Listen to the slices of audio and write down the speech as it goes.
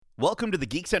Welcome to the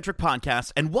Geek-Centric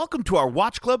Podcast, and welcome to our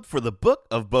watch club for the Book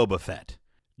of Boba Fett.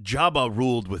 Jabba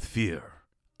ruled with fear.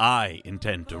 I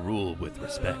intend to rule with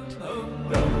respect.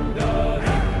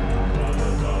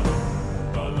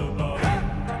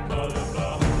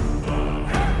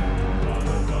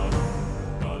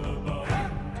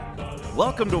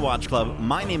 Welcome to Watch Club.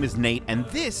 My name is Nate, and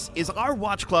this is our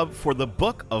watch club for the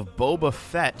Book of Boba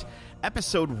Fett,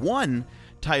 Episode 1,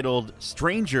 titled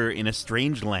Stranger in a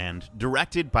Strange Land,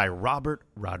 directed by Robert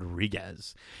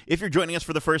Rodriguez. If you're joining us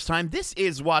for the first time, this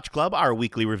is Watch Club, our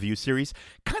weekly review series,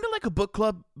 kind of like a book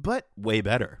club, but way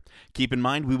better. Keep in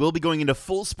mind, we will be going into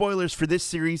full spoilers for this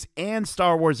series and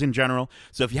Star Wars in general,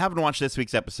 so if you haven't watched this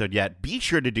week's episode yet, be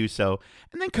sure to do so,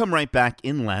 and then come right back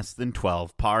in less than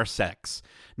 12 parsecs.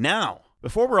 Now,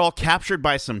 before we're all captured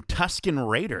by some Tusken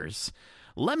Raiders,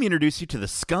 let me introduce you to the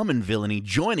scum and villainy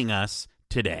joining us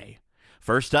today.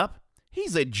 First up,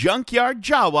 he's a junkyard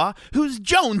Jawa who's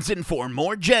jonesing for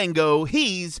more Django.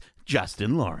 He's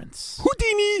Justin Lawrence.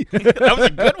 Houdini! That was a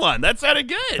good one. That sounded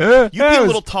good. You'd be a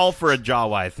little tall for a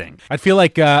Jawa, I think. I'd feel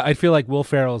like Will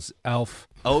Ferrell's Elf.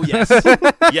 Oh, yes.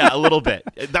 Yeah, a little bit.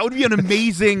 That would be an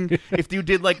amazing if you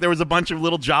did, like, there was a bunch of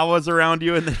little Jawas around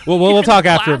you. And then Well, we'll talk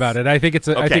after about it. I think it's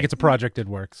a project that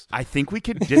works. I think we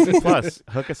could, Disney Plus,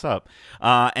 hook us up.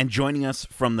 And joining us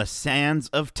from the sands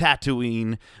of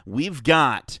Tatooine, we've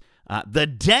got the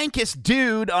dankest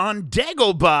dude on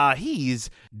Dagobah.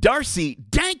 He's Darcy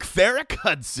Dank Farrick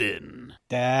Hudson.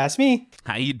 That's me.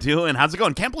 How you doing? How's it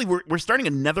going? Can't believe we're starting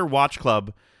another watch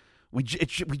club. We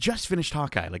just finished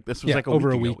Hawkeye. Like this was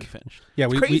over a week week. Ago we finished. Yeah,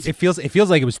 it feels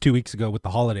like it was 2 weeks ago with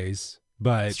the holidays,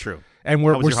 but it's true. And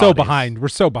we're so holidays? behind. We're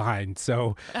so behind.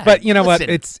 So, Hey, but you know listen,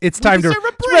 what? It's time to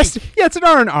rest. Yeah, it's an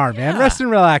R&R, man. Yeah. Rest and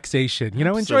relaxation. You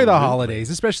know, enjoy the Absolutely. holidays,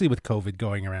 especially with COVID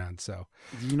going around. So,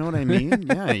 You know what I mean?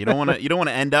 Yeah, you don't want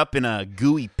to end up in a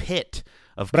gooey pit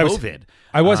of But COVID.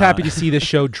 I was happy to see this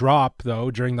show drop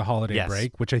though during the holiday Yes.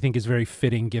 break, which I think is very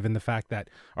fitting given the fact that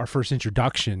our first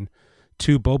introduction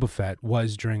to Boba Fett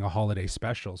was during a holiday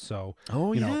special. So,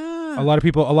 Oh, you know, yeah. a lot of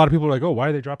people are like, "Oh, why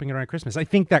are they dropping it around Christmas?" I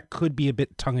think that could be a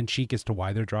bit tongue in cheek as to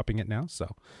why they're dropping it now.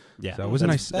 So, Yeah. so it was a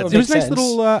nice. that would It was a make nice sense.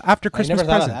 little after Christmas I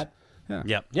never thought present. of that.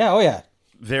 Yep. Yeah, oh yeah.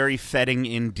 Very fetting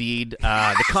indeed.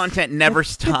 The content never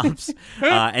stops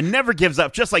and never gives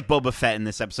up, just like Boba Fett in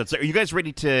this episode. So are you guys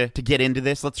ready to get into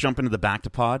this? Let's jump into the back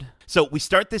to pod. So we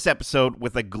start this episode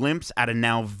with a glimpse at a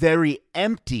now very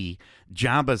empty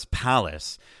Jabba's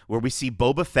palace, where we see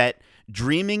Boba Fett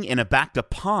dreaming in a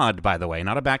back-to-pod, by the way,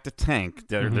 not a back-to-tank.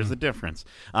 There's a difference.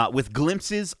 With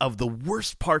glimpses of the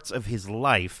worst parts of his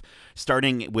life,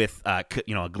 starting with a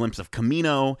glimpse of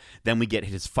Camino. Then we get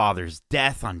his father's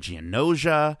death on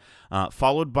Geonosia,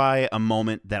 followed by a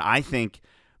moment that I think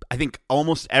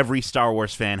almost every Star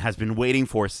Wars fan has been waiting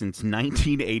for since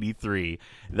 1983.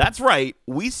 That's right.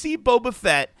 We see Boba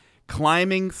Fett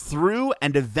climbing through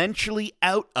and eventually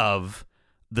out of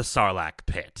the Sarlacc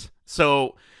pit.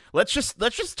 So let's just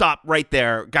stop right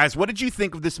there. Guys, what did you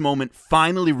think of this moment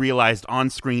finally realized on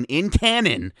screen in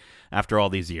canon after all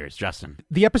these years? Justin?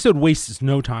 The episode wastes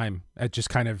no time at just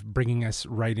kind of bringing us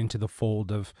right into the fold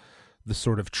of the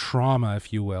sort of trauma,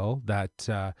 if you will, that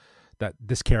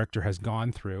this character has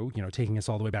gone through, you know, taking us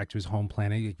all the way back to his home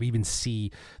planet. We even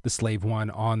see the Slave One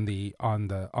on the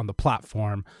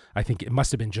platform. I think it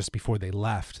must have been just before they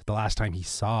left, the last time he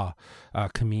saw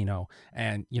Camino,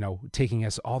 and, you know, taking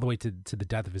us all the way to the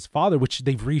death of his father, which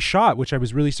they've reshot, which I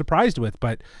was really surprised with.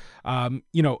 But,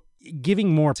 you know, giving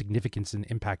more significance and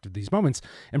impact of these moments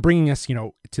and bringing us, you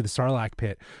know, to the Sarlacc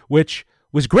pit, which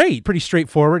was great, pretty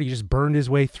straightforward. He just burned his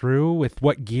way through with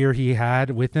what gear he had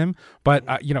with him.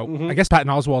 But, you know, I guess Patton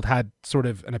Oswalt had sort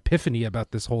of an epiphany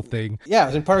about this whole thing. Yeah, it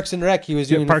was in Parks and Rec. He was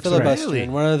doing a Parks and Rec. filibuster, Really?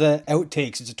 and one of the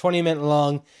outtakes, it's a 20-minute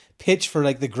long pitch for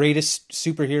like the greatest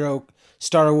superhero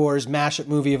Star Wars mashup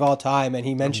movie of all time, and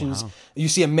he mentions you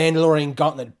see a Mandalorian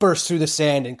gauntlet burst through the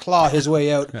sand and claw his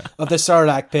way out of the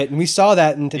Sarlacc pit, and we saw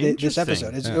that in this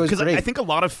episode. It was Because great. I think a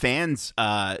lot of fans,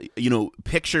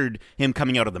 pictured him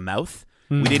coming out of the mouth.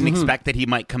 We didn't expect that he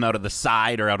might come out of the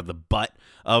side or out of the butt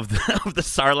of the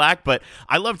Sarlacc, but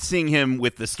I loved seeing him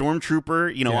with the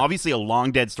stormtrooper. You know, obviously a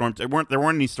long dead storm. There weren't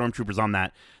any stormtroopers on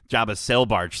that Jabba's sail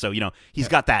barge, so you know he's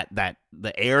got that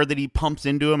the air that he pumps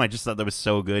into him. I just thought that was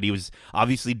so good. He was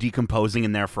obviously decomposing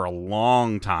in there for a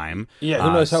long time. Yeah,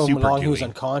 who knows how super long he was gooey.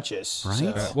 unconscious.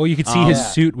 Right? So. Well, you could see his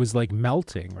suit was like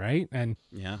melting, right? And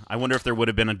Yeah, I wonder if there would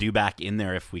have been a dewback in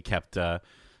there if we kept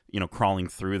crawling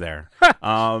through there.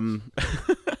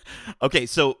 Okay,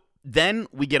 so Then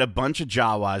we get a bunch of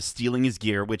Jawas stealing his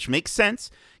gear, which makes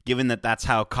sense, given that that's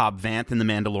how Cobb Vanth and the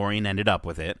Mandalorian ended up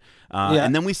with it.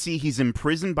 And then we see he's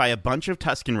imprisoned by a bunch of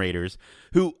Tusken Raiders,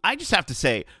 who, I just have to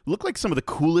say, look like some of the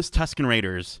coolest Tusken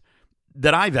Raiders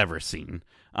that I've ever seen.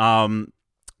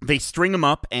 They string him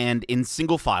up, and in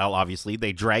single file, obviously,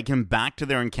 they drag him back to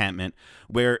their encampment,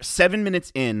 where 7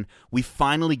 minutes in, we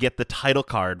finally get the title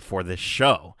card for this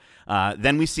show.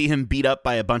 Then we see him beat up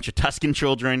by a bunch of Tusken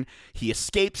children. He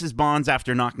escapes his bonds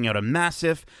after knocking out a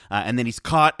Massif, and then he's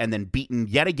caught and then beaten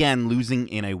yet again, losing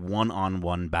in a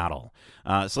one-on-one battle.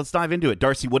 So let's dive into it.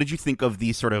 Darcy, what did you think of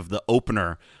the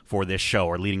opener for this show,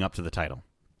 or leading up to the title?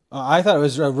 I thought it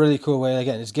was a really cool way.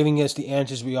 Again, it's giving us the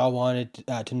answers we all wanted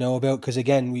to know about. Because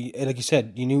again, we, like you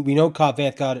said, we know Cobb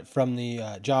Vanth got it from the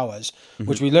Jawas,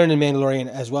 which we learned in Mandalorian,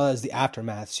 as well as the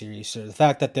Aftermath series. So the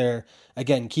fact that they're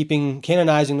again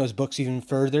canonizing those books even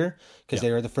further, because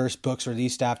they were the first books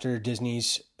released after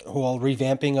Disney's whole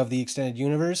revamping of the extended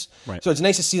universe. Right. So it's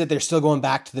nice to see that they're still going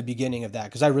back to the beginning of that,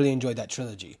 because I really enjoyed that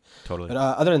trilogy. Totally. But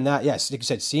other than that, yes, like you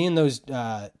said, seeing those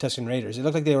Tusken Raiders, it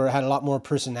looked like they had a lot more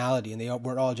personality, and they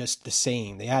weren't all just the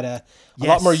same. They had a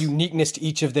lot more uniqueness to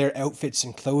each of their outfits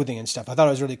and clothing and stuff. I thought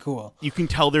it was really cool. You can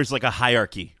tell there's like a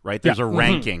hierarchy, right? There's a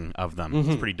ranking of them.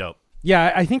 It's pretty dope.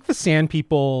 Yeah, I think the Sand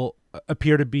People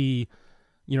appear to be,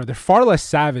 they're far less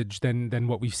savage than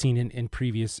what we've seen in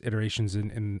previous iterations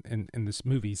in this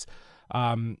movies.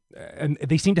 And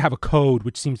they seem to have a code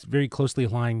which seems very closely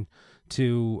aligned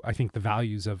to, I think, the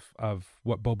values of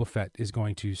what Boba Fett is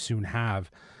going to soon have.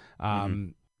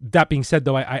 That being said,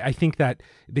 though, I think that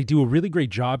they do a really great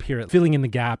job here at filling in the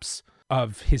gaps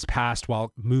of his past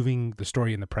while moving the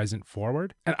story in the present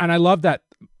forward. And I love that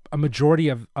a majority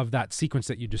of that sequence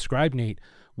that you described, Nate,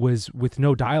 was with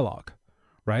no dialogue.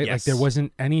 Right? Yes. Like there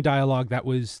wasn't any dialogue that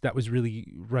was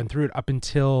really run through it up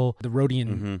until the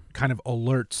Rodian kind of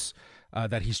alerts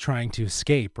that he's trying to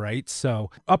escape, right? So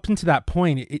up until that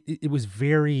point, it was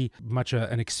very much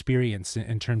an experience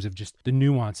in terms of just the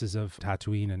nuances of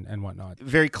Tatooine and whatnot.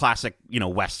 Very classic,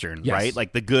 Western, Yes. right?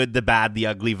 Like the good, the bad, the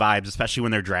ugly vibes, especially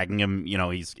when they're dragging him,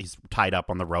 he's tied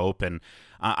up on the rope. And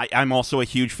I'm also a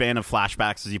huge fan of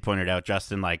flashbacks, as you pointed out,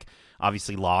 Justin. Like,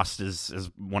 obviously Lost is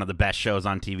one of the best shows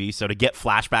on TV, so to get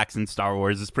flashbacks in Star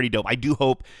Wars is pretty dope. I do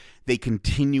hope they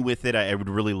continue with it. I would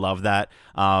really love that.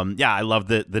 I love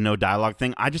the no dialogue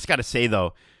thing. I just gotta say,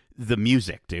 though, the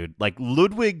music, dude. Like,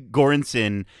 Ludwig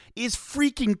Göransson is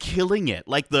freaking killing it.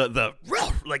 Like the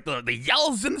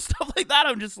yells and stuff like that.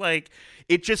 I'm just like,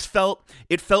 it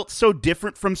felt so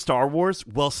different from Star Wars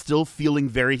while still feeling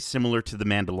very similar to The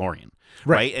Mandalorian.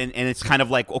 Right. And it's kind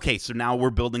of like, okay, so now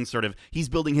we're building he's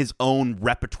building his own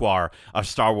repertoire of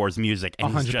Star Wars music,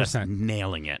 and 100%. He's just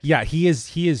nailing it. Yeah, he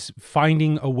is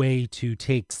finding a way to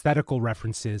take aesthetical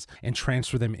references and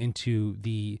transfer them into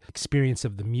the experience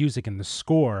of the music and the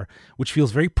score, which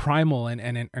feels very primal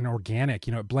and organic.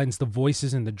 It blends the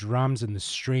voices and the drums and the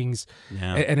strings,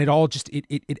 and it all just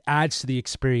it adds to the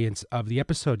experience of the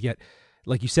episode. Yet,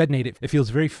 like you said, Nate, it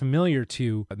feels very familiar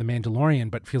to The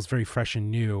Mandalorian, but feels very fresh and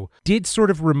new. Did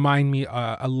sort of remind me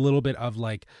a little bit of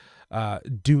like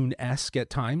Dune-esque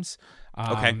at times.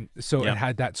 Okay. So it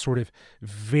had that sort of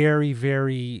very,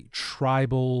 very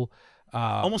tribal...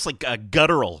 almost like a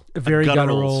guttural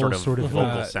sort of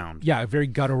vocal sound. Yeah, a very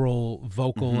guttural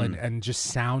vocal and just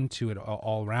sound to it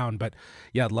all around. But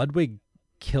yeah, Ludwig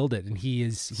killed it, and he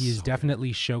is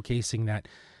definitely showcasing that.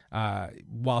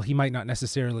 While he might not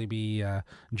necessarily be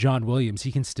John Williams,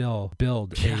 he can still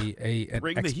build an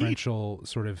experiential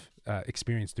sort of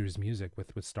experience through his music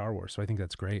with Star Wars. So I think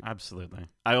that's great. Absolutely.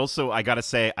 I gotta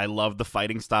say, I love the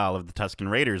fighting style of the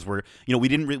Tusken Raiders. Where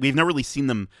we've never really seen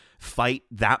them fight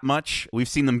that much. We've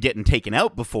seen them getting taken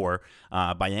out before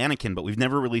by Anakin, but we've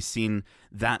never really seen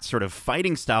that sort of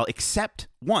fighting style, except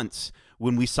once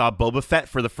when we saw Boba Fett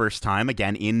for the first time,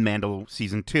 again in Mando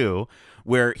Season 2,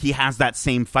 where he has that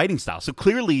same fighting style. So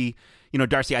clearly,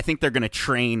 Darcy, I think they're going to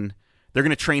train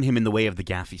him in the way of the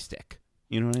gaffy stick.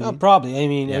 You know what I mean? Probably. I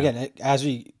mean, again, as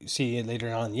we see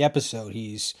later on in the episode,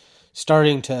 he's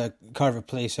starting to carve a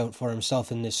place out for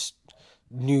himself in this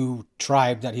new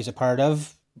tribe that he's a part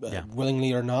of,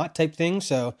 willingly or not type thing.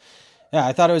 So, yeah,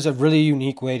 I thought it was a really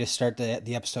unique way to start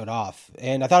the episode off.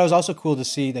 And I thought it was also cool to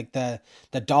see like the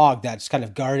dog that's kind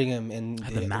of guarding him in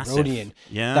the Rodian.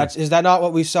 Yeah. Is that not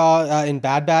what we saw in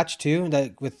Bad Batch too?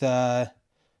 That with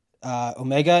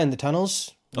Omega in the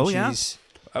tunnels? Oh, yeah.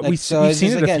 We've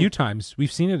seen it a few times.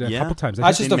 We've seen it a couple times. That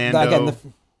was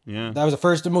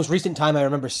the most recent time I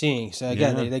remember seeing. So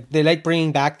again, they like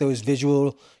bringing back those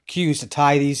visual cues to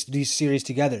tie these series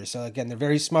together. So again, they're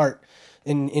very smart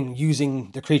in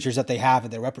using the creatures that they have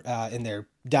in their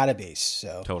database.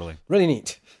 So Totally. really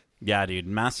neat. Yeah, dude.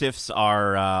 Mastiffs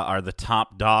are the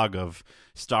top dog of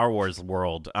Star Wars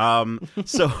world.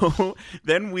 So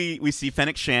then we see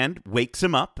Fennec Shand wakes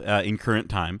him up in current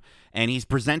time, and he's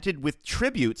presented with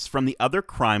tributes from the other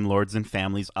crime lords and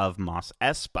families of Mos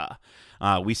Espa.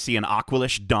 We see an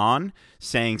Aqualish Dawn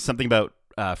saying something about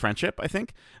friendship, I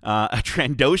think. A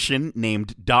Trandoshan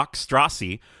named Doc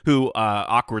Strassi, who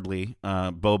awkwardly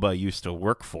Boba used to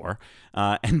work for.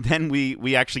 And then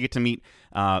we actually get to meet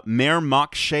Mayor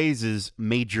Mock Shays'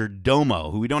 Major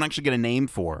Domo, who we don't actually get a name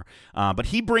for. But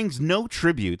he brings no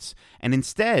tributes and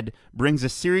instead brings a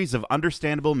series of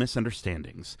understandable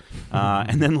misunderstandings.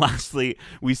 And then lastly,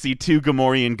 we see 2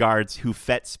 Gamorrean guards who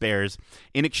Fett spares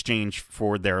in exchange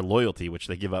for their loyalty, which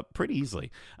they give up pretty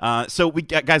easily. So we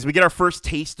get our first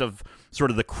taste of sort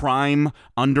of the crime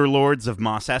underlords of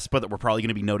Mos Espa that we're probably going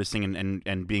to be noticing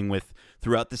and being with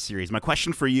throughout the series. My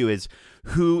question for you is,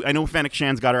 I know Fennec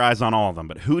Shand's got her eyes on all of them,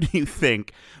 but who do you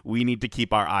think we need to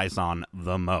keep our eyes on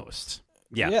the most?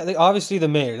 Yeah, obviously the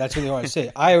mayor. That's what they want to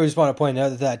say. I always want to point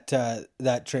out that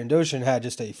that Trandoshan had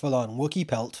just a full-on Wookiee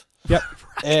pelt. Yep.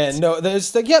 And no,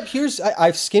 there's like, yep,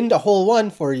 I've skinned a whole one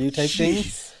for you type thing.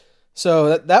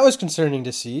 So that was concerning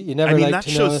to see. You never. I mean, that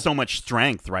shows so much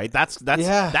strength, right?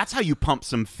 That's how you pump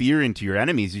some fear into your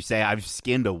enemies. You say, "I've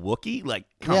skinned a Wookiee." Like,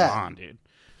 come on, dude,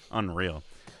 unreal.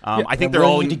 I think they're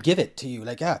all to give it to you.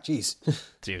 Like, geez,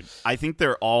 dude. I think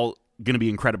they're all going to be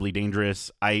incredibly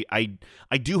dangerous. I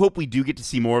do hope we do get to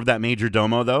see more of that Major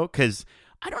Domo though, because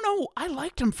I don't know. I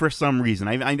liked him for some reason.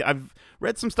 I've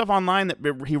read some stuff online that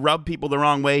he rubbed people the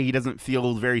wrong way. He doesn't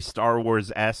feel very Star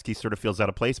Wars-esque. He sort of feels out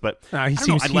of place. But he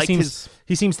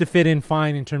seems to fit in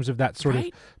fine in terms of that sort of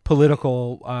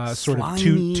political sort of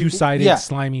two-sided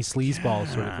slimy sleazeball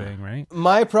sort of thing, right?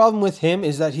 My problem with him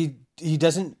is that he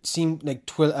doesn't seem like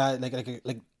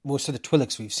like most of the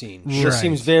Twi'leks we've seen. He just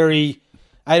seems very.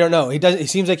 I don't know. He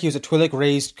seems like he was a Twi'lek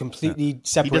raised completely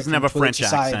separate. He doesn't have a French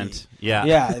society. accent. Yeah.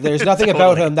 Yeah. There's nothing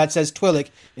about him that says Twi'lek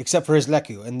except for his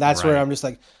Leku, and that's where I'm just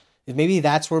like, maybe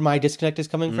that's where my disconnect is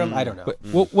coming from. I don't know.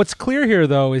 But, what's clear here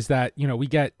though is that we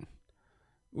get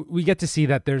to see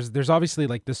that there's obviously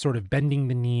like this sort of bending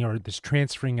the knee or this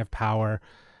transferring of power.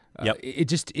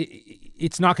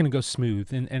 It's not going to go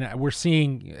smooth, and we're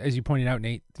seeing, as you pointed out,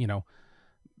 Nate,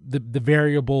 the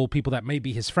variable people that may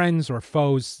be his friends or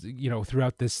foes,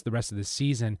 throughout the rest of this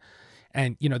season.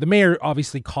 And, the mayor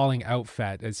obviously calling out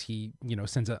Fett as he,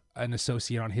 sends an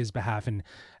associate on his behalf and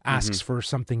asks for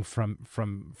something from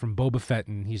Boba Fett.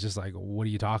 And he's just like, what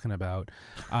are you talking about?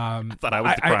 I thought I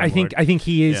was the crime lord. I think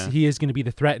he is going to be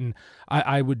the threat. And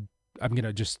I'm going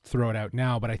to just throw it out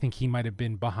now, but I think he might've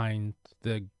been behind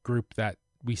the group that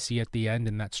we see at the end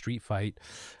in that street fight.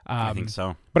 I think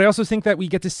so. But I also think that we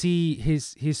get to see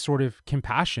his sort of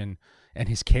compassion and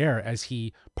his care as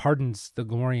he pardons the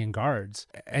Gamorrean guards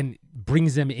and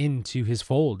brings them into his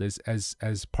fold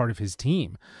as part of his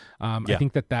team. I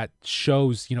think that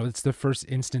shows, it's the first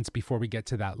instance before we get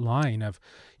to that line of,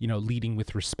 leading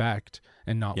with respect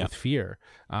and not with fear.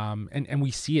 And we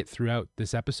see it throughout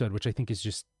this episode, which I think is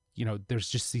just, there's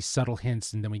just these subtle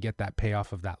hints, and then we get that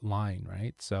payoff of that line,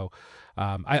 right? So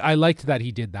I liked that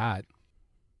he did that.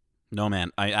 No,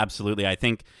 man, I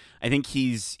think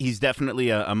he's definitely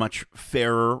a much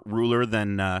fairer ruler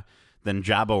than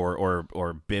Jabba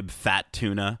or Bib Fat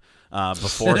Tuna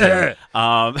before him.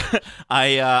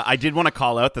 I did want to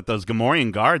call out that those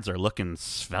Gamorrean guards are looking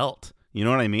svelte. You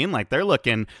know what I mean? Like they're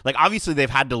looking like, obviously they've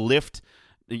had to lift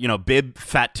Bib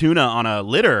Fat Tuna on a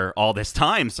litter all this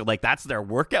time, so like that's their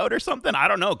workout or something. I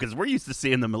don't know, because we're used to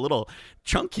seeing them a little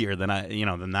chunkier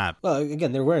than that. Well,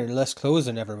 again, they're wearing less clothes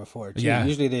than ever before too. Yeah.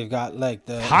 Usually they've got like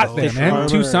the hot there, man.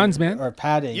 2 sons, man, or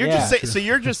padding. You're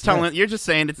just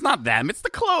saying it's not them, it's the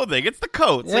clothing, it's the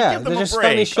coats. Yeah, like, give them they're just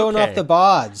finally showing off the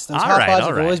bods. Those hot bods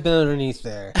have always been underneath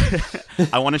there.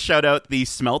 I want to shout out the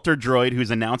smelter droid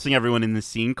who's announcing everyone in the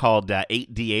scene, called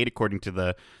 8D8 according to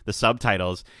the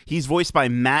subtitles. He's voiced by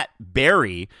Matt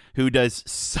Berry, who does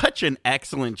such an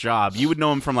excellent job. You would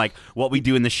know him from like What We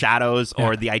Do in the Shadows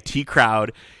or the IT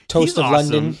Crowd. Toast of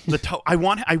awesome. London.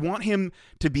 I want him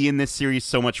to be in this series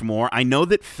so much more. I know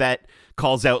that Fett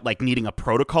calls out like needing a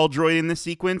protocol droid in this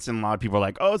sequence, and a lot of people are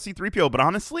like, oh, C-3PO, but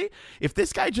honestly, if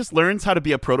this guy just learns how to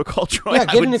be a protocol droid,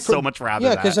 I would so much rather that.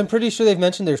 Yeah, because I'm pretty sure they've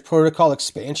mentioned there's protocol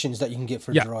expansions that you can get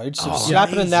for droids, so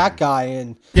slap it in that guy,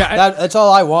 and that's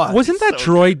all I want. Wasn't that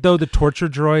droid, though, the torture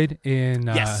droid in...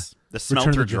 Yes. The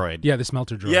smelter droid. Yeah, the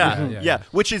smelter droid. Yeah.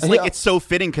 Which is it's so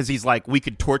fitting because he's like, we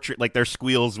could torture, like their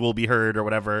squeals will be heard or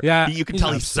whatever. Yeah, you can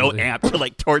tell he's so amped to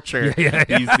like torture these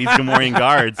Gamorrean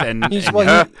guards. And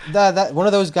one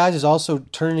of those guys is also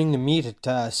turning the meat at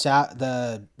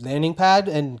the landing pad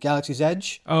and Galaxy's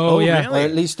Edge. Oh yeah, really? Or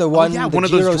at least the one one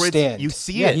of Giro those droids, stand. you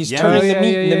see yeah, it. He's turning the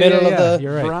meat in the middle of the.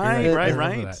 You're right.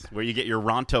 Right. Where you get your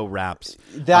Ronto wraps.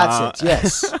 That's it.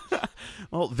 Yes.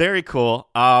 Well, very cool.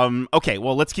 Okay,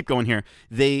 well, let's keep going here.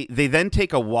 They then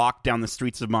take a walk down the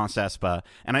streets of Mos Espa,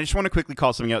 and I just want to quickly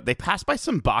call something out. They pass by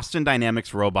some Boston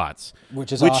Dynamics robots,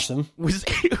 which is awesome.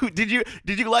 Did you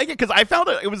like it? Because I found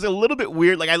it was a little bit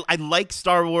weird. Like I like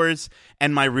Star Wars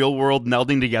and my real world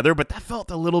melding together, but that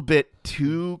felt a little bit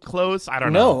too close. I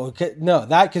don't know. No,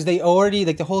 that because they already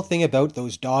like the whole thing about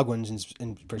those dog ones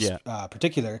in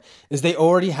particular is they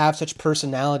already have such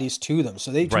personalities to them.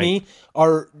 So they to me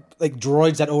are like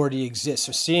droids that already exist.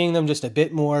 So seeing them just a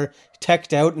bit more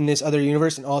teched out in this other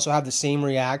universe and also have the same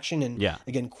reaction and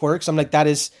again quirks, I'm like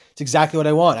it's exactly what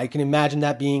I want. I can imagine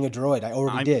that being a droid. I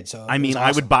already did. So I mean, awesome.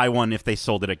 I would buy one if they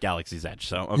sold it at Galaxy's Edge.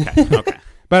 So okay.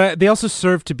 But they also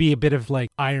serve to be a bit of like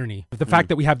irony. The fact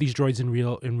that we have these droids in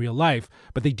real life,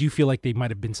 but they do feel like they might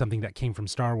have been something that came from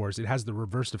Star Wars. It has the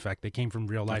reversed effect. They came from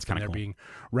real life and they're being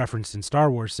referenced in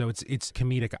Star Wars. So it's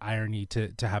comedic irony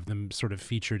to have them sort of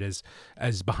featured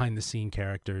as behind the scene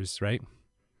characters, right?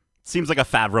 Seems like a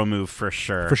Favreau move for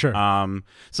sure. For sure.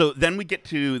 So then we get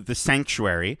to the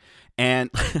sanctuary.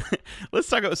 And let's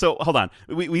talk about, so hold on.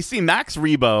 We see Max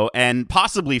Rebo and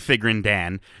possibly Figrin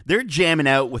Dan. They're jamming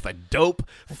out with a dope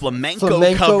flamenco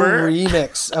cover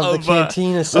remix of the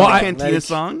Cantina song. The Cantina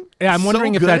song. Yeah, I'm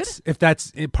wondering if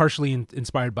that's partially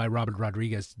inspired by Robert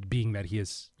Rodriguez, being that he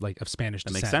is like of Spanish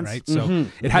descent, makes sense. Right? So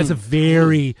it has a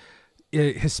very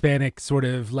Hispanic sort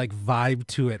of like vibe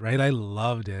to it, right? I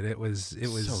loved it. It was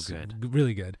so good.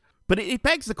 Really good. But it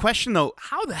begs the question though,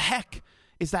 how the heck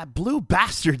is that blue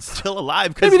bastard still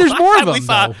alive? Maybe there's more of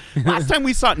them, last time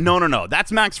we saw... No.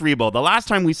 That's Max Rebo. The last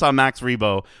time we saw Max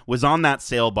Rebo was on that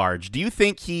sail barge. Do you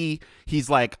think he's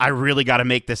like, I really got to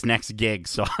make this next gig,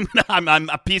 so I'm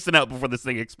piecing out before this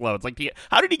thing explodes? Like,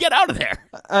 how did he get out of there?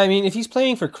 I mean, if he's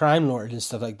playing for Crime Lord and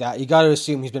stuff like that, you got to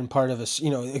assume he's been part of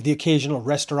the occasional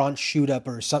restaurant shoot-up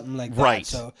or something like that. Right.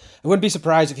 So I wouldn't be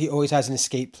surprised if he always has an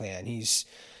escape plan.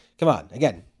 Come on,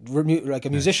 again, like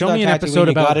a musician. Show me an episode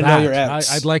about that. Know your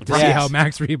outs. I'd like to see how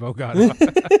Max Rebo got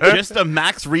it. Just a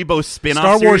Max Rebo spin-off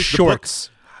Star Wars series, shorts.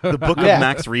 The book of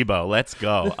Max Rebo. Let's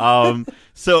go.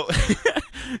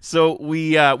 So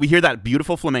we hear that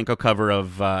beautiful flamenco cover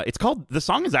of the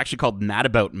song is actually called Mad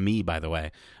About Me, by the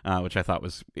way, which I thought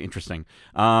was interesting.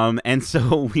 And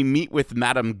so we meet with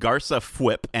Madame Garza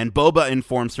Fwip, and Boba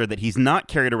informs her that he's not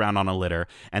carried around on a litter,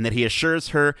 and that he assures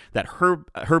her that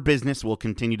her business will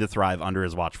continue to thrive under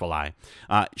his watchful eye.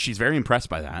 She's very impressed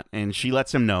by that, and she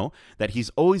lets him know that he's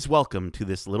always welcome to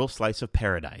this little slice of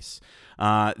paradise.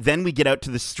 Then we get out to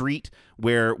the street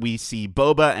where we see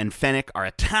Boba and Fennec are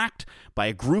attacked by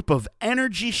a group of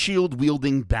energy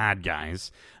shield-wielding bad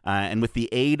guys. And with the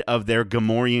aid of their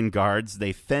Gamorrean guards,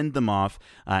 they fend them off,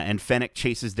 and Fennec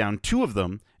chases down two of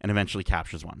them and eventually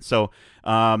captures one. So,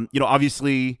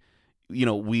 obviously...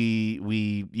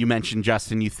 you mentioned,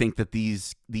 Justin, you think that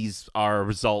these are a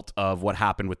result of what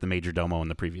happened with the Major Domo in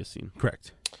the previous scene.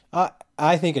 Correct.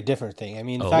 I think a different thing. I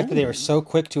mean, the fact that they were so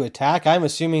quick to attack, I'm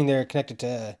assuming they're connected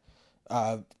to,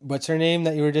 what's her name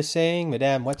that you were just saying?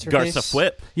 Madame, what's her Garza face?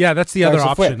 Fwip. Yeah, that's the other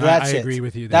option. I agree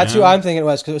with you there. That's who I'm thinking it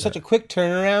was, because it was such a quick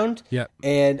turnaround. Yeah.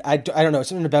 And I don't know,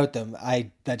 something about them.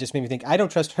 That just made me think, I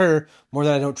don't trust her more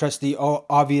than I don't trust the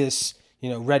obvious...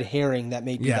 red herring that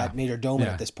made that Major Domo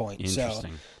at this point. So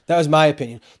that was my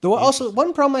opinion. Also,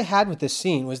 one problem I had with this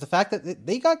scene was the fact that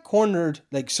they got cornered,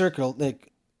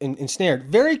 ensnared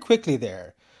very quickly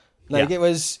there. It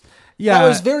was... that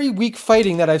was very weak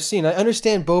fighting that I've seen. I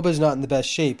understand Boba's not in the best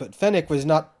shape, but Fennec was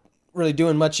not really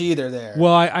doing much either there.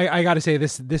 Well, I got to say,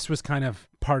 this was kind of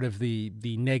part of the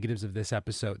negatives of this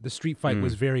episode. The street fight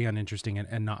was very uninteresting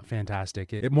and not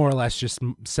fantastic. It more or less just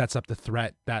sets up the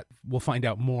threat that we'll find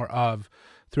out more of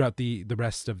throughout the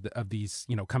rest of these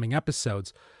coming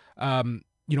episodes.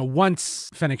 Once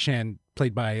Fennec Shan,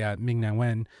 played by Ming-Na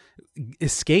Wen,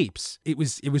 escapes, it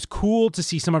was cool to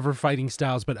see some of her fighting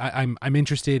styles, but I'm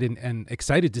interested and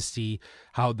excited to see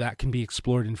how that can be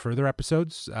explored in further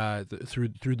episodes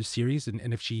through the series,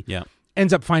 and if she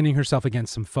ends up finding herself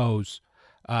against some foes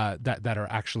that are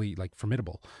actually like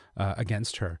formidable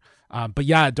against her. But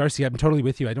yeah, Darcy, I'm totally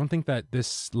with you. I don't think that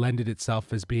this lended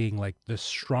itself as being like the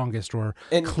strongest or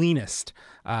cleanest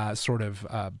sort of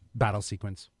battle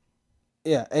sequence.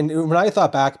 Yeah, and when I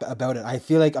thought back about it, I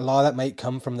feel like a lot of that might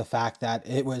come from the fact that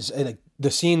it was like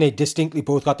the scene they distinctly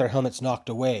both got their helmets knocked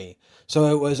away. So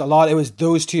it was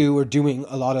those two were doing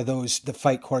a lot of the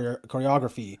fight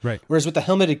choreography. Right. Whereas with the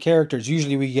helmeted characters,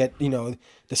 usually we get, the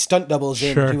stunt doubles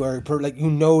in Sure.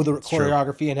 who know the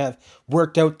choreography and have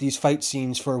worked out these fight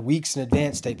scenes for weeks in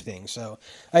advance type thing. So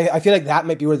I feel like that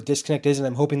might be where the disconnect is, and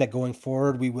I'm hoping that going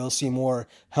forward we will see more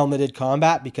helmeted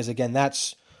combat, because again,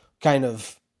 that's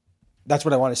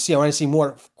what I want to see. I want to see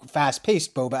more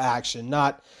fast-paced Boba action,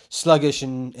 not sluggish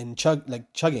and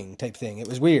chugging type thing. It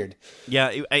was weird.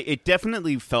 Yeah, it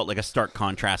definitely felt like a stark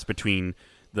contrast between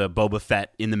the Boba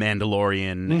Fett in The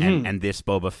Mandalorian and this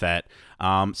Boba Fett.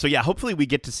 So yeah, hopefully we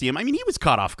get to see him. I mean, he was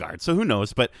caught off guard, so who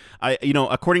knows? But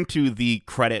according to the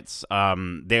credits,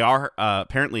 they are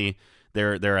apparently.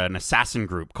 They're an assassin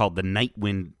group called the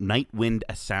Nightwind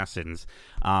Assassins,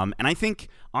 and I think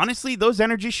honestly those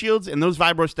energy shields and those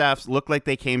vibro staffs look like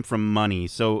they came from money.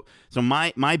 So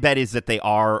my bet is that they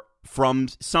are from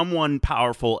someone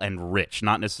powerful and rich,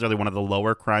 not necessarily one of the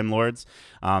lower crime lords.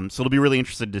 So it'll be really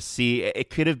interesting to see. It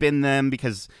could have been them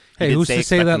because who's to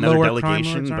say that lower crime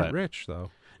delegation, lords aren't rich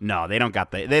though? No, they don't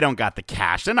got the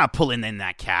cash. They're not pulling in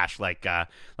that cash like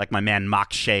my man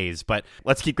Mock Shays. But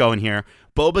let's keep going here.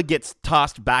 Boba gets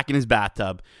tossed back in his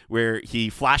bathtub, where he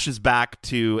flashes back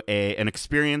to an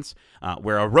experience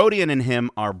where a Rodian and him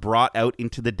are brought out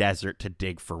into the desert to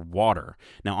dig for water.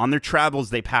 Now, on their travels,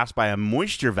 they pass by a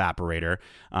moisture evaporator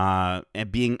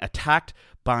and being attacked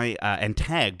by and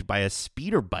tagged by a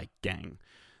speeder bike gang.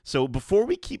 So before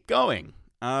we keep going,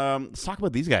 let's talk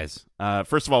about these guys.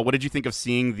 First of all, what did you think of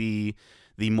seeing the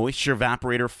moisture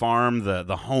evaporator farm,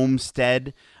 the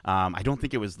homestead? I don't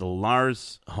think it was the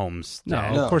Lars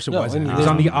homestead. No, of course it wasn't. It was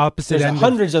on the opposite There's end.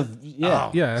 Hundreds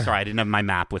Yeah. Sorry, I didn't have my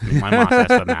map with me. My mom has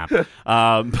the map.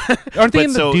 Aren't they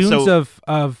in the dunes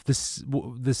of this?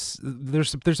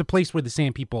 There's a place where the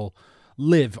Sand People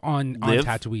live on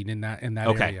Tatooine in that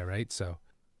area, right? So.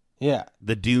 Yeah,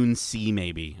 the Dune Sea,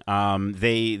 maybe.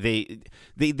 They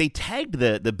tagged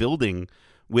the building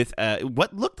with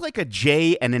what looked like a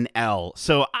J and an L.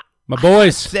 So my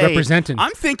boys representing.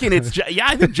 I'm thinking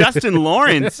I think Justin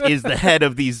Lawrence is the head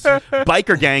of these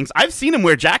biker gangs. I've seen him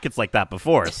wear jackets like that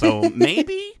before. So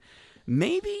maybe.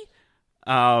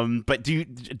 But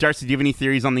Darcy, do you have any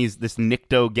theories on this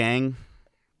Nikto gang?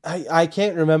 I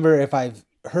can't remember if I've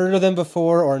heard of them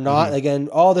before or not. Again,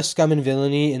 all the scum and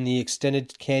villainy in the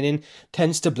extended canon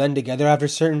tends to blend together after a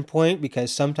certain point,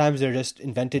 because sometimes they're just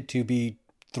invented to be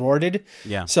thwarted.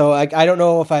 Yeah. So I don't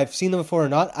know if I've seen them before or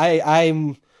not. I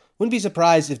wouldn't be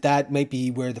surprised if that might be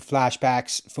where the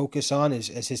flashbacks focus on,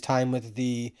 is his time with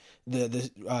the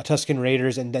Tusken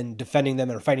Raiders and then defending them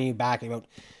and fighting back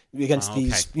against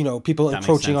these people that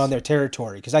encroaching on their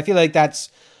territory. Because I feel like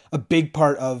that's a big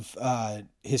part of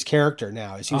his character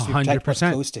now. It seems to be quite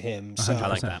close to him. So I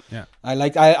like that. Yeah,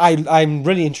 I'm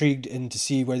really intrigued to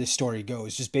see where this story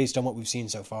goes, just based on what we've seen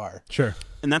so far. Sure.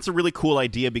 And that's a really cool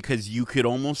idea, because you could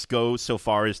almost go so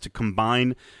far as to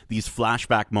combine these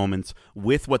flashback moments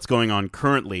with what's going on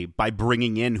currently by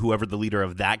bringing in whoever the leader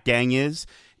of that gang is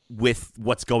with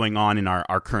what's going on in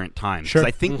our current time. Sure.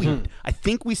 I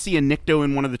think we see a Nikto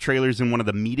in one of the trailers in one of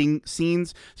the meeting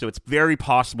scenes, so it's very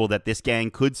possible that this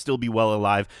gang could still be well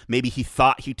alive. Maybe he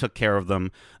thought he took care of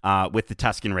them with the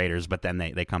Tusken Raiders, but then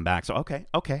they come back. So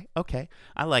okay,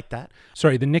 I like that.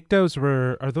 Sorry, the Niktos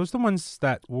are those the ones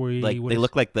that they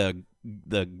look like the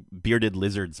bearded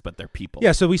lizards, but they're people.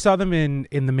 Yeah, so we saw them in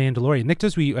The Mandalorian.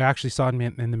 Niktos we actually saw in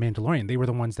The Mandalorian. They were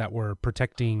the ones that were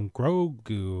protecting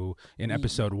Grogu in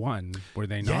episode 1, were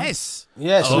they not? Yes,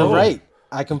 you're right.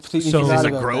 I completely forgot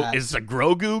about that. Is a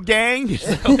Grogu gang? Is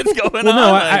that what's going on?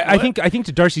 No, I think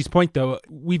to Darcy's point, though,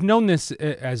 we've known this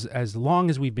as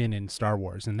long as we've been in Star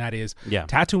Wars, and that is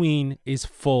Tatooine is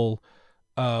full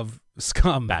of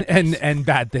scum and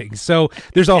bad things. So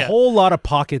there's a whole lot of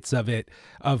pockets of it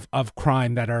of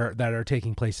crime that are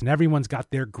taking place, and everyone's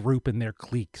got their group and their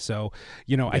clique. So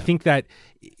I think that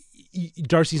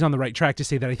Darcy's on the right track to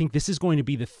say that I think this is going to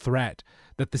be the threat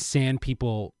that the Sand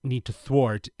People need to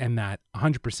thwart, and that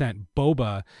 100%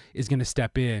 Boba is going to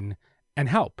step in and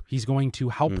help. He's going to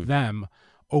help them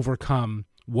overcome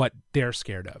what they're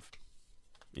scared of.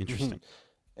 Interesting.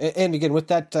 And again, with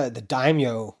that, the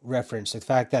daimyo reference, the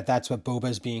fact that that's what Boba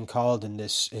is being called in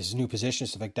his new position,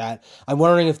 stuff like that. I'm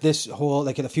wondering if this whole,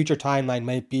 the future timeline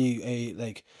might be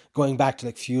going back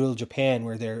to feudal Japan,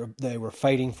 where they were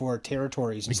fighting for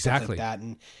territories and stuff like that.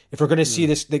 And if we're going to see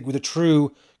this with a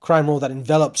true crime role that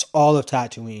envelops all of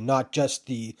Tatooine, not just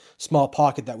the small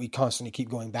pocket that we constantly keep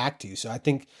going back to. So I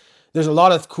think there's a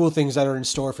lot of cool things that are in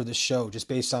store for this show, just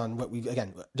based on what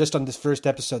just on this first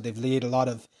episode, they've laid a lot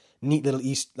of neat little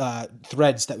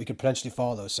threads that we could potentially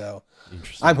follow. So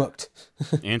I'm hooked.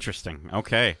 Interesting.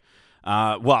 Okay.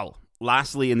 Well,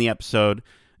 lastly in the episode,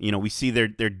 we see they're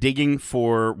digging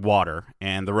for water,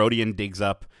 and the Rodian digs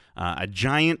up a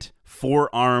giant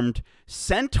 4-armed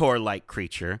centaur-like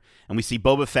creature, and we see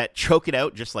Boba Fett choke it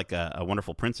out just like a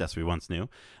wonderful princess we once knew,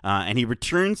 and he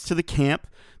returns to the camp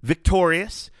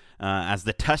victorious as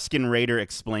the Tusken Raider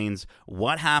explains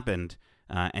what happened,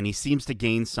 and he seems to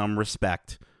gain some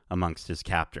respect amongst his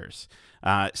captors.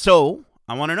 So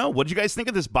I want to know, what did you guys think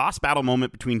of this boss battle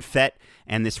moment between Fett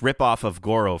and this ripoff of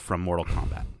Goro from Mortal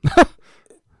Kombat?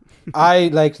 I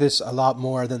liked this a lot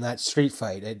more than that street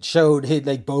fight. It showed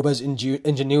Boba's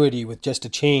ingenuity with just a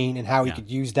chain and how he could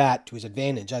use that to his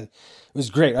advantage. It was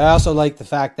great. I also liked the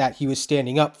fact that he was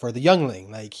standing up for the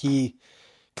youngling. Like, he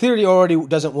clearly already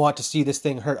doesn't want to see this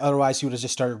thing hurt. Otherwise, he would have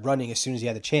just started running as soon as he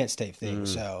had the chance, type thing.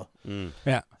 So,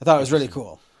 yeah, I thought it was really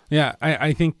cool. Yeah,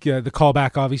 I think the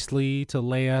callback, obviously, to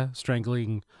Leia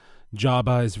strangling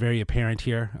Jabba is very apparent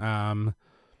here.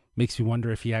 Makes me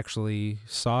wonder if he actually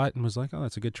saw it and was like, "Oh,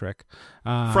 that's a good trick."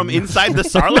 From inside the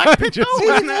Sarlacc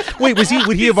pit? Wait,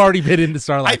 would he have already been in the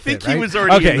Sarlacc pit? I think right? he was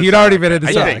already. Okay, he'd already been in the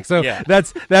Sarlacc, so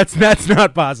that's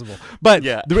not possible. But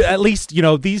at least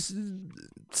these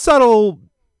subtle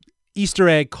Easter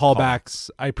egg callbacks.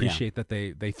 I appreciate that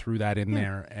they threw that in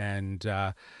there, and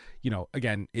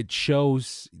again, it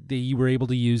shows that you were able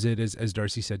to use it, as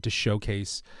Darcy said, to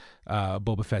showcase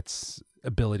Boba Fett's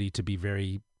ability to be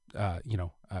very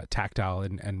tactile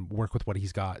and work with what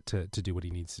he's got to do what he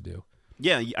needs to do.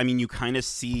 Yeah, I mean, you kind of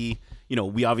see,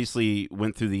 we obviously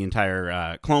went through the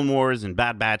entire Clone Wars and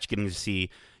Bad Batch, getting to see,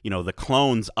 the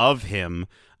clones of him,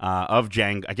 of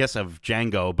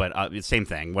Django, but same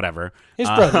thing, whatever. His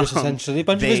brothers, essentially, a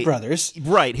bunch of his brothers.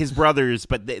 Right, his brothers,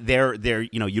 but they're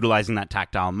utilizing that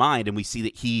tactile mind, and we see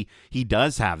that he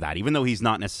does have that, even though he's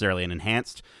not necessarily an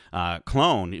enhanced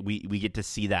clone. We get to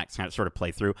see that sort of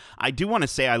play through. I do want to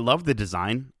say I love the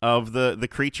design of the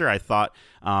creature. I thought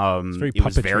it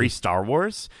was very Star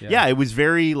Wars. Yeah, it was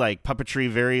very like puppetry,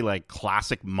 very like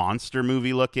classic monster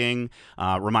movie looking.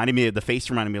 The face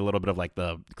reminded me a little bit of like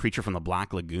the creature from the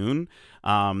Black Lagoon.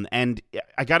 And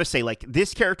I gotta say, like,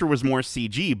 this character was more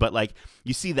CG, but like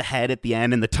you see the head at the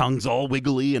end and the tongue's all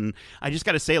wiggly, and I just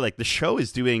gotta say, like, the show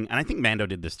is doing, and I think Mando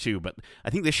did this too, but I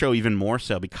think the show even more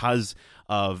so because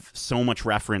of so much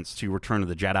reference to Return of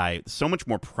the Jedi, so much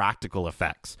more practical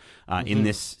effects in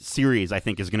this series. I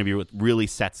think is going to be what really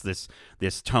sets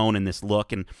this tone and this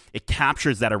look, and it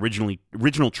captures that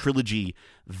original trilogy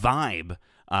vibe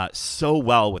so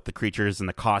well with the creatures and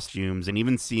the costumes, and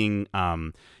even seeing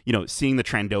the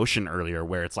Trandoshan earlier,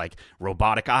 where it's like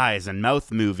robotic eyes and mouth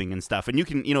moving and stuff. And you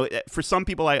can, for some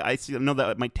people, I know that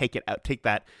it might take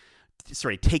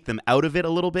them out of it a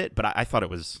little bit, but I thought it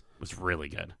was really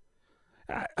good.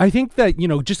 I think that,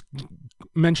 just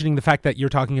mentioning the fact that you're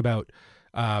talking about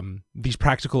these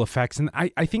practical effects, and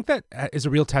I think that is a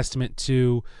real testament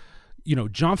to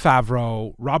Jon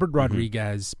Favreau, Robert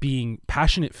Rodriguez being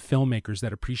passionate filmmakers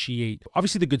that appreciate,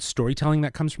 obviously, the good storytelling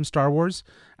that comes from Star Wars,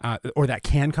 or that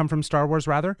can come from Star Wars,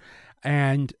 rather,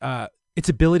 and its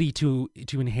ability to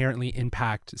inherently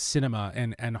impact cinema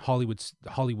and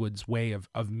Hollywood's way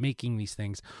of making these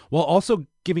things, while also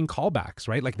giving callbacks,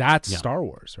 right? Like, that's Star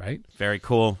Wars, right? Very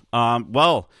cool.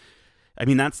 Well, I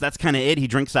mean, that's kind of it. He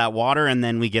drinks that water, and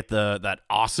then we get that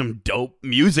awesome, dope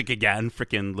music again,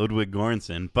 freaking Ludwig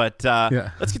Göransson. But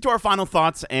let's get to our final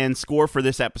thoughts and score for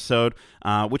this episode,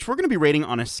 which we're going to be rating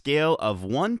on a scale of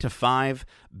 1 to 5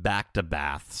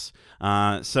 back-to-baths.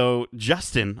 So,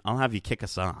 Justin, I'll have you kick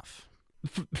us off.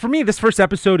 For me, this first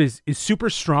episode is super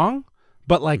strong,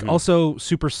 but also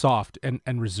super soft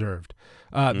and reserved.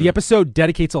 The episode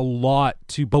dedicates a lot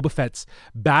to Boba Fett's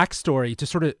backstory to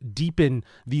sort of deepen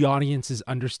the audience's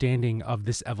understanding of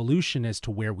this evolution as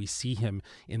to where we see him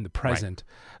in the present.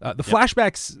 Right. The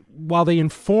flashbacks, while they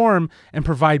inform and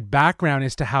provide background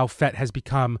as to how Fett has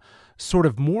become sort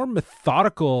of more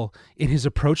methodical in his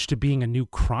approach to being a new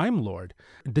crime lord,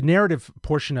 the narrative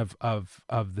portion of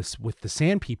this with the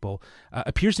Sand People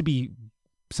appears to be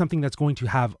something that's going to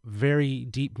have very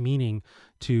deep meaning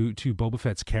to Boba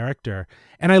Fett's character.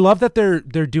 And I love that they're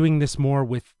doing this more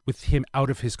with him out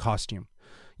of his costume.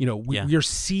 We're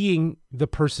seeing the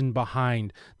person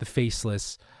behind the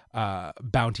faceless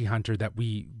bounty hunter that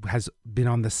has been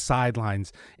on the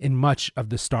sidelines in much of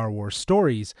the Star Wars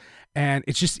stories. And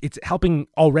it's helping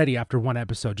already after one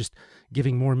episode, just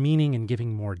giving more meaning and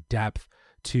giving more depth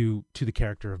to the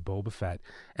character of Boba Fett.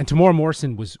 And Tamora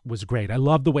Morrison was great. I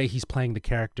love the way he's playing the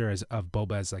character of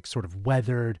Boba as like sort of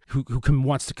weathered, who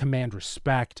wants to command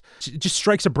respect. It just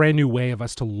strikes a brand new way of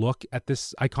us to look at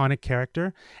this iconic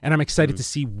character. And I'm excited to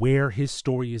see where his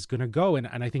story is going to go. And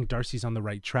I think Darcy's on the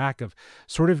right track of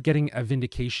sort of getting a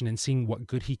vindication and seeing what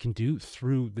good he can do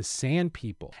through the Sand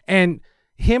People. And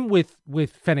him with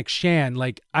Fennec Shan,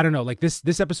 like, I don't know, like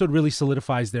this episode really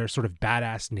solidifies their sort of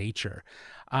badass nature.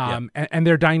 And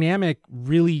their dynamic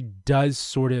really does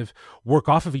sort of work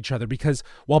off of each other, because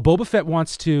while Boba Fett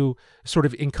wants to sort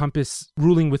of encompass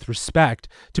ruling with respect,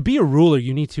 to be a ruler,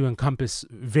 you need to encompass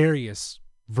various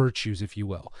virtues, if you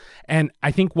will. And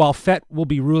I think while Fett will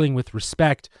be ruling with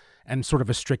respect and sort of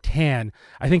a strict hand,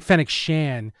 I think Fennec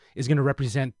Shan is going to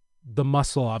represent the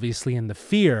muscle, obviously, and the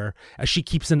fear, as she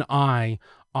keeps an eye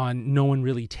on no one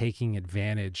really taking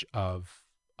advantage of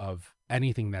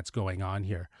anything that's going on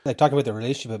here. Like, talking about the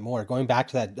relationship a bit more, going back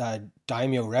to that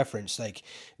daimyo reference, like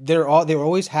they were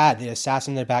always had the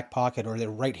assassin in their back pocket or their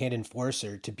right hand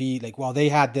enforcer to be like, while they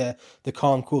had the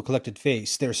calm, cool, collected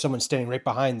face, there's someone standing right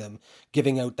behind them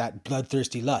giving out that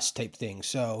bloodthirsty lust type thing.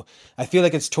 So I feel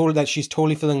like she's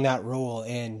totally filling that role,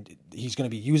 and he's going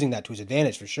to be using that to his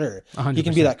advantage for sure. 100%. He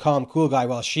can be that calm, cool guy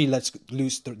while she lets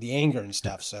loose the anger and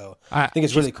stuff. So I think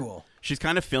it's really cool. She's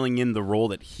kind of filling in the role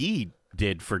that he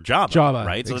did for Jabba,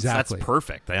 right? So exactly. that's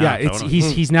perfect. Yeah,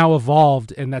 he's now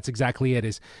evolved, and that's exactly it.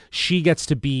 Is she gets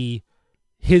to be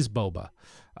his Boba.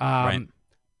 Right.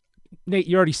 Nate,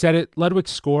 you already said it.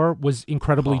 Ludwig's score was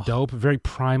incredibly dope, very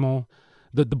primal.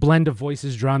 The blend of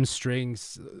voices, drums,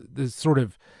 strings,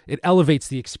 it elevates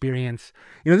the experience.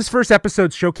 You know, this first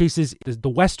episode showcases the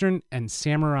Western and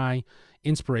samurai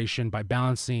inspiration by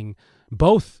balancing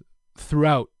both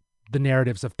throughout the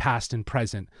narratives of past and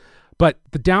present. But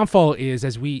the downfall is,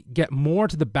 as we get more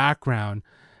to the background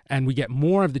and we get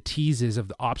more of the teases of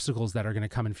the obstacles that are going to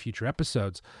come in future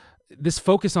episodes, this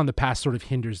focus on the past sort of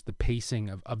hinders the pacing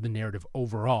of the narrative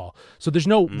overall. So there's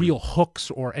no real hooks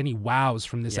or any wows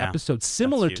from this episode,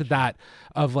 similar to that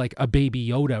of like a Baby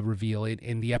Yoda reveal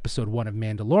in the episode 1 of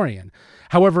Mandalorian.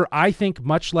 However, I think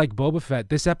much like Boba Fett,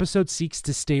 this episode seeks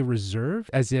to stay reserved,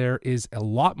 as there is a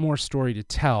lot more story to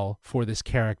tell for this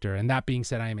character. And that being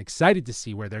said, I am excited to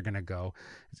see where they're going to go.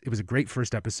 It was a great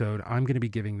first episode. I'm going to be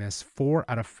giving this 4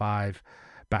 out of 5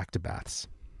 back to baths.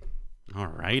 All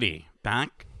righty.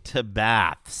 Back to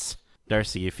baths.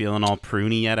 Darcy, you feeling all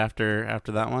pruny yet after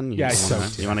that one? You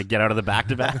want to get out of the back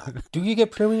to bath? Do you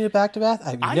get pruny in a back to bath?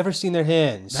 I've never seen their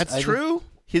hands. That's true.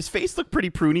 His face looked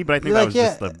pretty pruny, but I think that was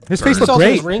just the his face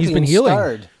looked great. He's been healing.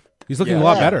 Scarred. He's looking a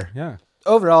lot better. Yeah.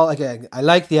 Overall, again, I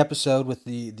like the episode with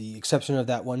the exception of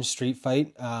that one street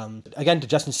fight. Again, to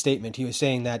Justin's statement, he was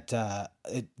saying that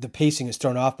the pacing is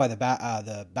thrown off by the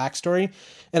backstory,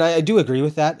 and I do agree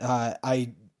with that.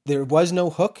 There was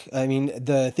no hook. I mean,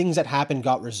 the things that happened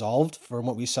got resolved from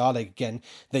what we saw. Like, again,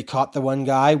 they caught the one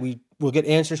guy. We'll get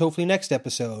answers hopefully next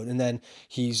episode. And then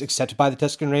he's accepted by the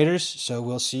Tusken Raiders. So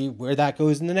we'll see where that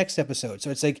goes in the next episode.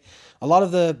 So it's like a lot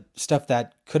of the stuff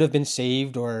that could have been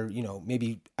saved, or, you know,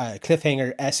 maybe a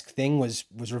cliffhanger-esque thing was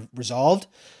resolved.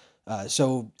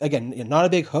 So again, not a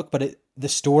big hook, but the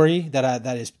story that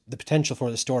is the potential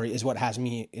for the story is what has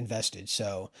me invested.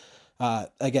 So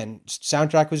again,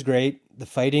 soundtrack was great. The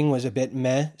fighting was a bit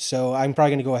meh, so I'm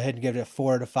probably going to go ahead and give it a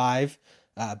 4 out of 5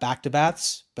 back to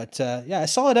baths. But a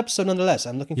solid episode nonetheless.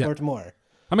 I'm looking forward to more.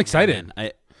 I'm excited.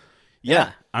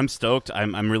 I'm stoked.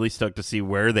 I'm really stoked to see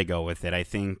where they go with it. I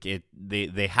think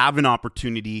they have an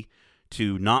opportunity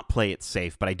to not play it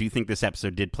safe, but I do think this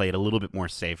episode did play it a little bit more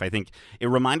safe. I think it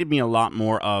reminded me a lot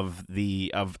more of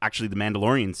actually the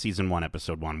Mandalorian season 1,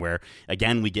 episode 1, where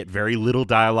again we get very little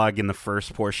dialogue in the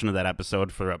first portion of that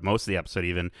episode, for most of the episode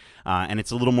even, and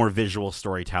it's a little more visual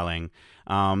storytelling.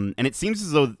 And it seems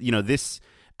as though, you know,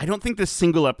 I don't think this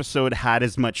single episode had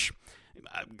as much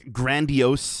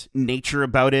grandiose nature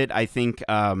about it. I think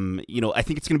I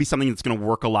think it's going to be something that's going to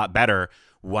work a lot better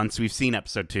once we've seen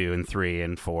episode 2 and 3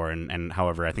 and 4 and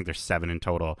however, I think there's 7 in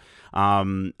total.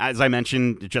 As I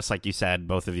mentioned, just like you said,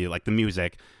 both of you, like the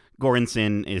music,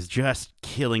 Göransson is just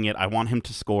killing it. I want him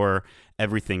to score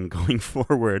everything going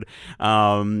forward.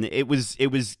 It was,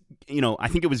 I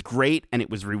think it was great, and it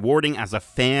was rewarding as a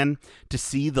fan to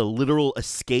see the literal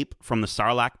escape from the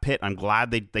Sarlacc pit. I'm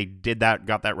glad they did that,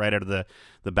 got that right out of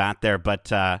the bat there.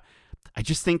 But I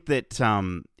just think that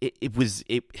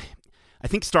I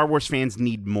think Star Wars fans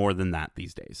need more than that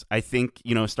these days. I think,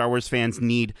 Star Wars fans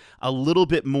need a little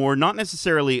bit more, not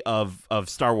necessarily of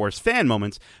Star Wars fan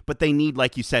moments, but they need,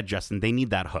 like you said, Justin, they need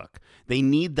that hook. They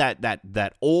need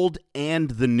that old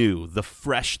and the new, the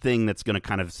fresh thing that's going to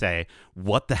kind of say,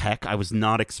 what the heck? I was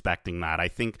not expecting that. I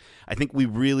think we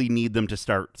really need them to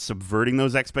start subverting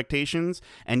those expectations.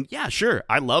 And yeah, sure,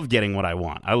 I love getting what I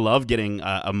want. I love getting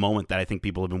a moment that I think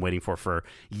people have been waiting for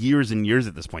years and years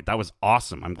at this point. That was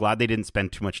awesome. I'm glad they didn't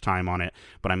spend too much time on it,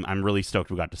 but I'm really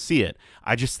stoked we got to see it.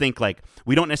 I just think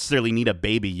we don't necessarily need a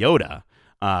Baby Yoda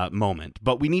moment,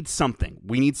 but we need something.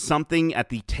 We need something at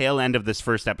the tail end of this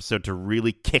first episode to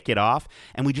really kick it off,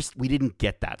 and we didn't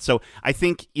get that. So I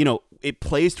think it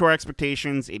plays to our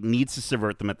expectations. It needs to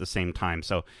subvert them at the same time.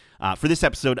 So for this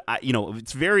episode,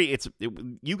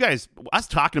 you guys, us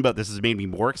talking about this has made me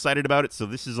more excited about it. So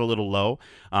this is a little low,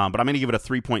 but I'm going to give it a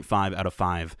 3.5 out of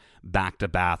 5 back to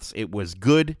baths. It was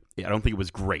good. I don't think it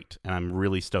was great, and I'm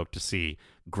really stoked to see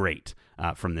great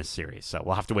from this series. So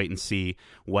we'll have to wait and see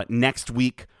what next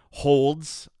week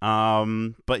holds.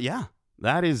 But yeah,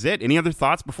 that is it. Any other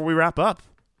thoughts before we wrap up?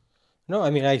 No,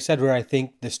 I mean, I said where I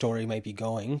think the story might be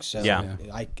going. So yeah.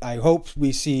 I hope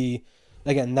we see,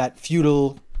 again, that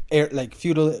feudal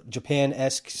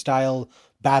Japan-esque style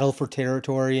battle for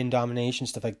territory and domination,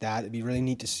 stuff like that. It'd be really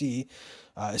neat to see,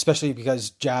 especially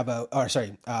because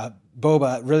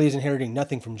Boba really is inheriting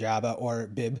nothing from Jabba or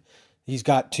Bib. He's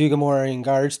got 2 Gamorrean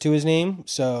guards to his name,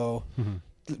 so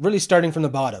really starting from the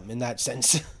bottom in that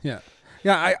sense. Yeah.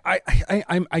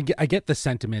 I get the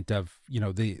sentiment of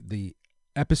the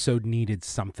episode needed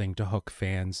something to hook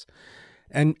fans,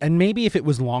 and maybe if it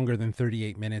was longer than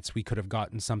 38 minutes, we could have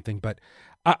gotten something. But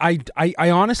I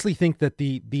honestly think that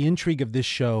the intrigue of this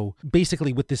show,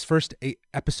 basically with this first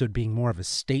episode being more of a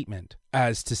statement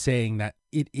as to saying that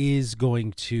it is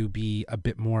going to be a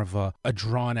bit more of a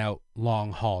drawn out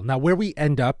long haul. Now, where we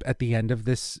end up at the end of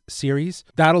this series,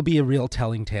 that'll be a real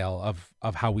telling tale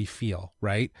of how we feel,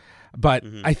 right? But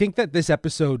I think that this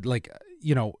episode,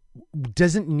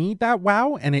 doesn't need that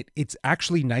wow, and it's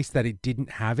actually nice that it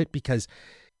didn't have it, because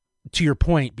to your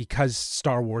point, because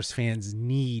Star Wars fans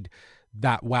need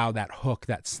that wow, that hook,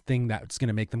 that thing that's going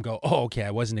to make them go, oh, okay,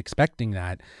 I wasn't expecting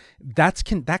that. That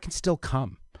can still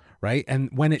come, right? And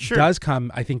when it does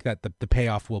come, I think that the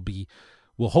payoff will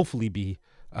hopefully be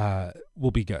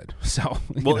good. So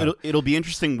it'll be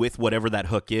interesting with whatever that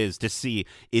hook is to see,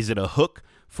 is it a hook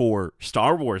for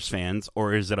Star Wars fans,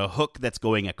 or is it a hook that's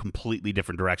going a completely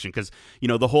different direction? Because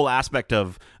the whole aspect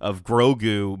of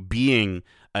Grogu being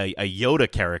a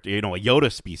Yoda character, a Yoda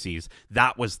species,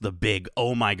 that was the big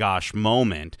oh my gosh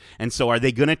moment. And so are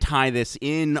they going to tie this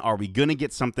in? Are we going to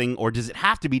get something, or does it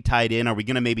have to be tied in? Are we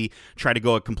going to maybe try to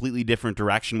go a completely different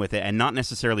direction with it and not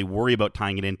necessarily worry about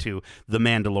tying it into The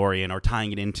Mandalorian or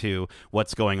tying it into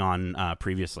what's going on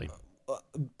previously?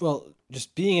 Well,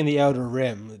 just being in the Outer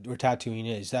Rim, where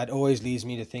Tatooine is, that always leads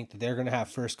me to think that they're going to have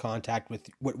first contact with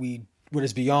what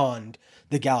is beyond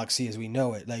the galaxy as we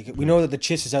know it. Like, we know that the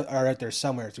Chiss are out there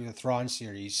somewhere through the Thrawn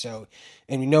series. So,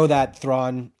 and we know that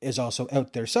Thrawn is also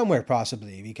out there somewhere,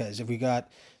 possibly, because if we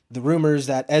got the rumors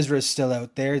that Ezra's still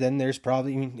out there, then there's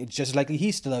probably, it's just likely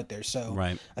he's still out there. So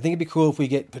right. I think it'd be cool if we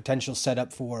get potential set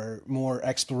up for more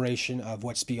exploration of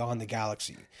what's beyond the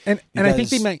galaxy. And I think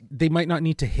they might not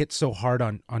need to hit so hard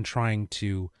on trying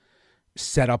to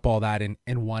set up all that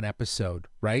in one episode,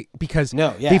 right? Because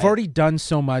they've already done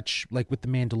so much, like with The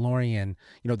Mandalorian.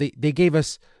 They gave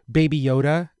us Baby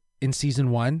Yoda in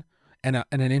season 1 and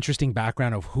an interesting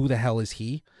background of who the hell is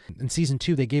he. In season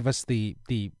 2, they gave us the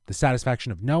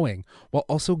satisfaction of knowing, while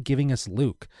also giving us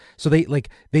Luke. So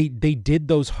they did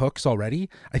those hooks already.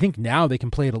 I think now they can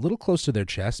play it a little close to their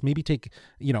chest, maybe take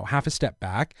half a step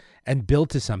back and build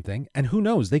to something. And who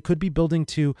knows, they could be building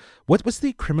to what's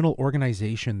the criminal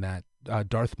organization that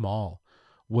Darth Maul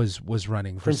was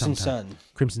running for Crimson some time. Sun.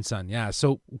 Crimson Sun, yeah.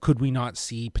 So could we not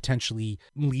see potentially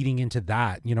leading into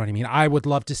that? You know what I mean? I would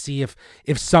love to see if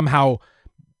somehow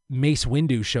Mace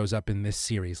Windu shows up in this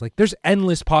series. Like, there's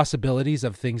endless possibilities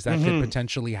of things that could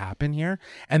potentially happen here,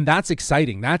 and that's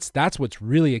exciting. That's what's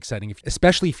really exciting,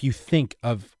 especially if you think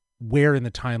of where in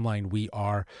the timeline we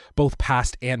are, both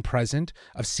past and present,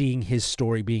 of seeing his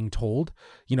story being told.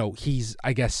 He's,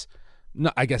 I guess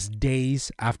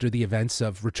days after the events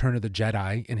of Return of the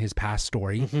Jedi in his past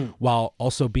story, while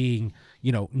also being,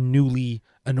 newly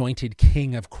anointed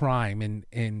king of crime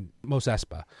in Mos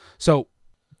Espa. So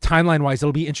timeline-wise,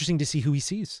 it'll be interesting to see who he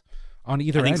sees. on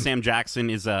either I think end. Sam Jackson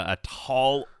is a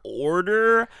tall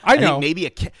order. I know. think maybe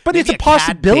But maybe it's a Cad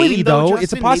possibility, Bane, though. Justin.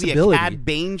 It's a possibility. Maybe a Cad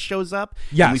Bane shows up.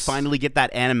 Yes. And we finally get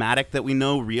that animatic that we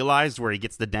know realized where he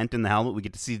gets the dent in the helmet. We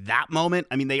get to see that moment.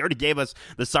 I mean, they already gave us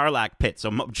the Sarlacc pit,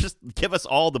 so just give us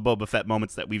all the Boba Fett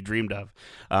moments that we've dreamed of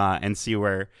and see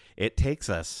where it takes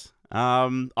us.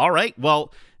 All right.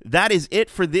 Well, that is it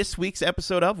for this week's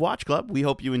episode of Watch Club. We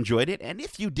hope you enjoyed it. And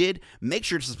if you did, make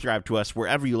sure to subscribe to us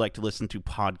wherever you like to listen to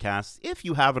podcasts, if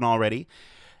you haven't already.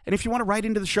 And if you want to write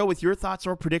into the show with your thoughts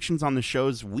or predictions on the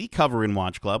shows we cover in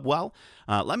Watch Club, well,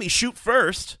 let me shoot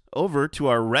first over to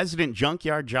our resident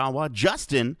junkyard Jawa,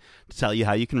 Justin, to tell you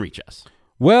how you can reach us.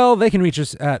 Well, they can reach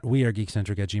us at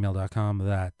wearegeekcentric@gmail.com.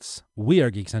 That's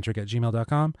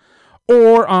wearegeekcentric@gmail.com.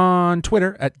 Or on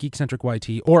Twitter at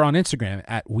GeekcentricYT, or on Instagram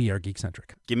at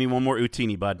WeAreGeekcentric. Give me one more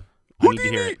Utini, bud. I need to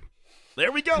hear it. There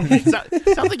we go.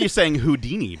 Sounds like you're saying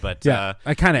Houdini, but yeah,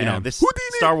 I kind of am. This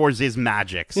Star Wars is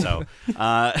magic, so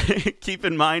keep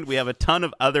in mind we have a ton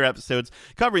of other episodes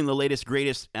covering the latest,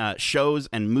 greatest shows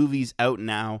and movies out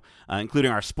now,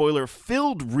 including our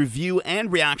spoiler-filled review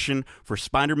and reaction for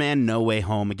Spider-Man No Way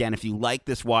Home. Again, if you like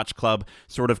this Watch Club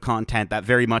sort of content, that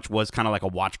very much was kind of like a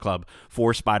Watch Club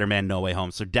for Spider-Man No Way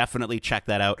Home, so definitely check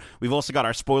that out. We've also got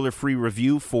our spoiler-free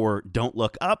review for Don't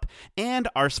Look Up and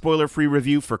our spoiler-free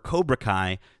review for Cobra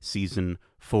Kai Season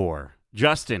 4.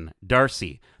 Justin,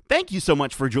 Darcy, thank you so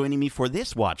much for joining me for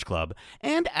this Watch Club.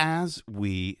 And as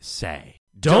we say,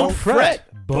 Don't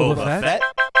fret, Boba Fett.